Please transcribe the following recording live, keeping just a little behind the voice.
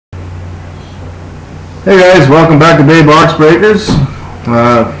Hey guys, welcome back to Bay Box Breakers.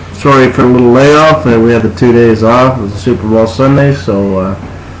 Sorry for a little layoff. We had the 2 days off. It was a Super Bowl Sunday, so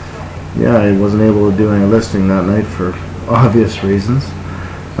yeah, I wasn't able to do any listing that night for obvious reasons.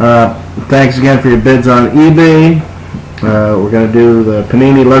 Thanks again for your bids on eBay. We're going to do the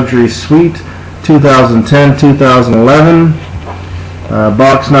Panini Luxury Suite 2010-2011.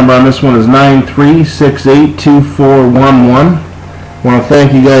 Box number on this one is 93682411. I want to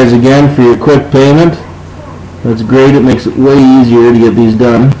thank you guys again for your quick payment. That's great. It makes it way easier to get these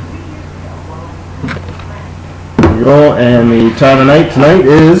done. There you go. And the time of night tonight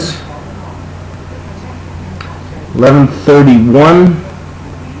is 11:31,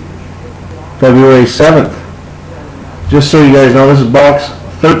 February 7th. Just so you guys know, this is box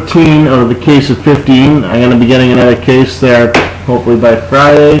 13 out of the case of 15. I'm going to be getting another case there hopefully by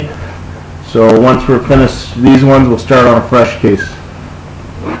Friday. So once we're finished these ones, we'll start on a fresh case.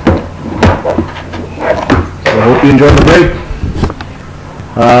 I hope you enjoyed the break.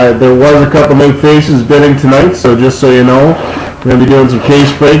 There was a couple new faces bidding tonight, so just so you know, we're going to be doing some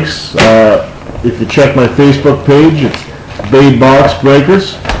case breaks. If you check my Facebook page, it's Bay Box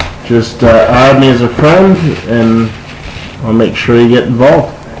Breakers. Just add me as a friend, and I'll make sure you get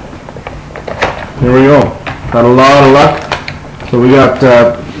involved. Here we go. Got a lot of luck. So we got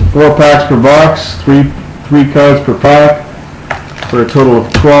 4 packs per box, three cards per pack, for a total of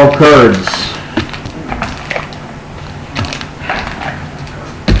 12 cards.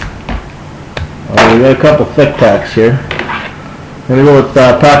 We got a couple thick packs here. I'm going to go with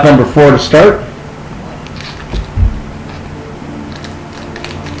pack number 4 to start.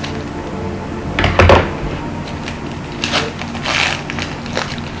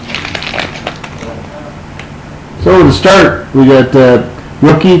 So to start, we got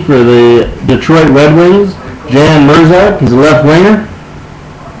rookie for the Detroit Red Wings, Jan Murzak. He's a left winger.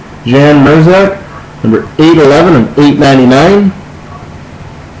 Jan Murzak, number 811 and 899.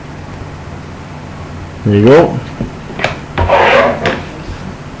 There you go.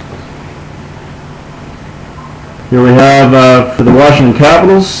 Here we have for the Washington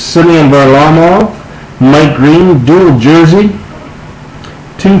Capitals, Simeon Varlamov, Mike Green, dual jersey,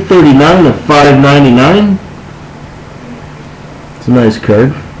 239 of 599. It's a nice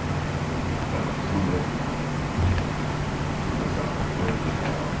card.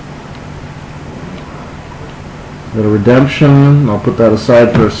 Got a redemption. I'll put that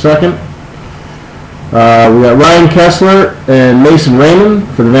aside for a second. We got Ryan Kessler and Mason Raymond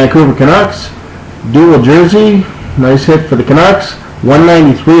for the Vancouver Canucks. Dual jersey. Nice hit for the Canucks.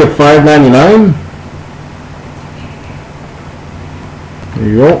 193 of 599. There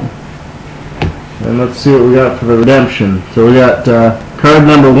you go. And let's see what we got for the redemption. So we got card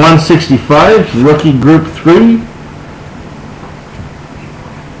number 165, rookie group 3.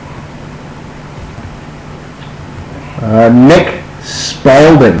 Nick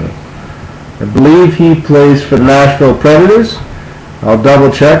Spalding. I believe he plays for the Nashville Predators. I'll double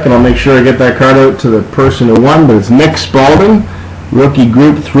check and I'll make sure I get that card out to the person who won, but it's Nick Spalding, rookie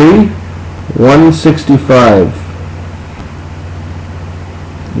group 3, 165.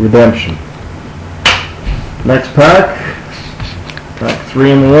 Redemption. Next pack. Pack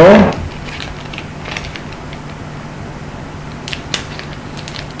 3 in the row.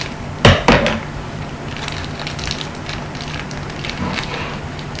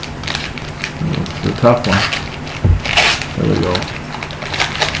 It's a tough one. There we go.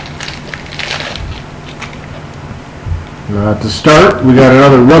 To start, we got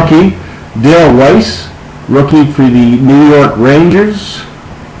another rookie, Dale Weiss, rookie for the New York Rangers.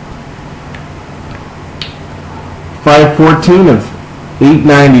 514 of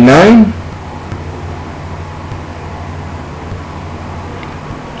 899.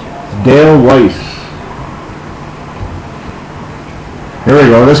 Dale Weiss. Here we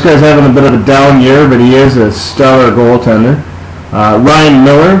go. This guy's having a bit of a down year, but he is a stellar goaltender. Ryan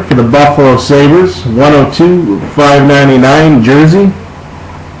Miller for the Buffalo Sabres, 102 of 599 jersey.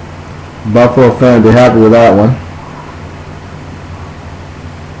 Buffalo fan will be happy with that one.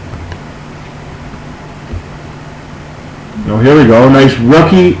 Oh, here we go. Nice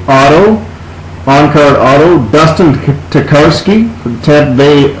rookie auto, on-card auto, Dustin Tokarski for the Tampa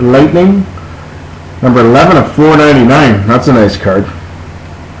Bay Lightning, number 11 of 499. That's a nice card.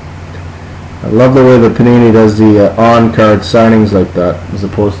 I love the way that Panini does the on-card signings like that, as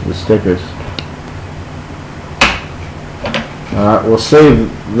opposed to the stickers. We'll save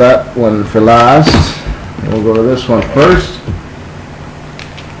that one for last. We'll go to this one first.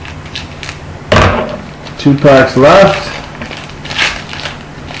 2 packs left.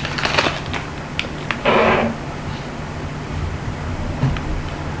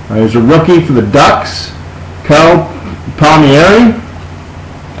 There's a rookie for the Ducks, Kyle Palmieri,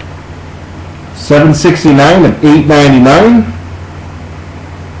 769 of 899.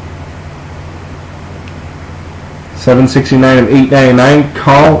 769 of 899.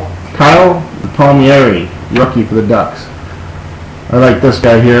 Kyle Palmieri, rookie for the Ducks. I like this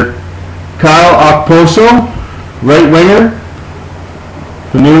guy here. Kyle Okposo, right winger.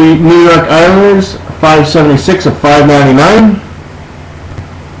 The New York Islanders, 576 of 599.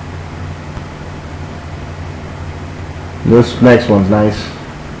 This next one's nice.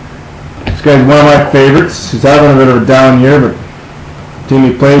 This guy's one of my favorites. He's having a bit of a down year, but the team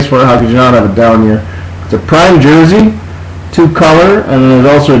he plays for, how could you not have a down year? It's a prime jersey, 2-color, and then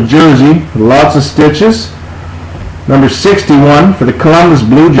there's also a jersey with lots of stitches. Number 61 for the Columbus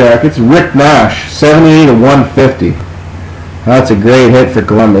Blue Jackets, Rick Nash, 78 of 150. That's a great hit for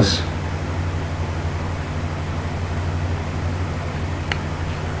Columbus.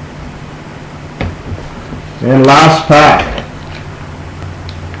 And last pack.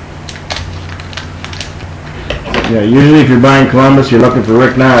 Yeah, usually if you're buying Columbus, you're looking for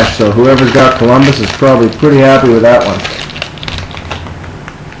Rick Nash, so whoever's got Columbus is probably pretty happy with that one.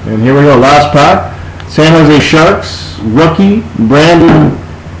 And here we go, last pack. San Jose Sharks, rookie, Brandon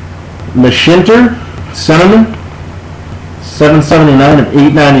Mashinter, centerman, 779 of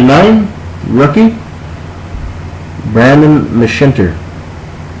 899, rookie, Brandon Mashinter.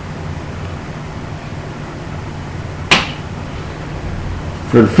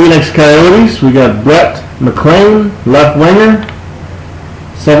 For the Phoenix Coyotes, we got Brett McLean, left winger,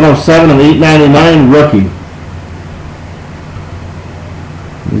 707 of 899, rookie.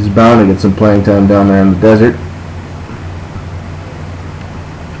 He's bound to get some playing time down there in the desert.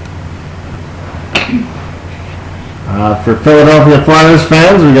 For Philadelphia Flyers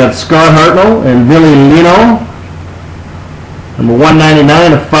fans, we got Scott Hartnell and Ville Lino, number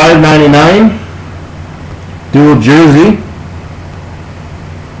 199 of 599, dual jersey.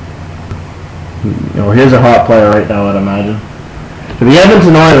 Oh, here's a hot player right now, I'd imagine. For the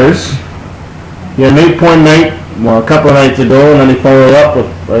Edmonton Oilers, he had an 8-point night, well, a couple of nights ago, and then he followed up with,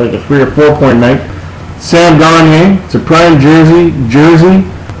 I think, a 3 or 4-point night. Sam Gagner, it's a prime jersey,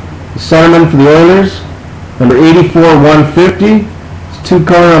 centerman for the Oilers, number 84, 150. It's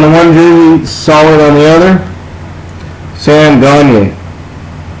 2-color on the one jersey, solid on the other. Sam Gagner.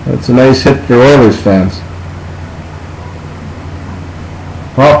 That's a nice hit for Oilers fans.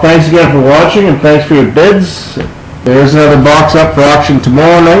 Well, thanks again for watching, and thanks for your bids. There's another box up for auction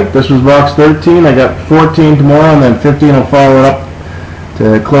tomorrow night. This was box 13. I got 14 tomorrow, and then 15 will follow it up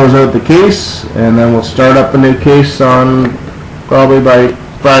to close out the case, and then we'll start up a new case on probably by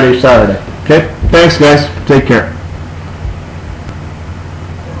Friday, Saturday. Okay? Thanks, guys. Take care.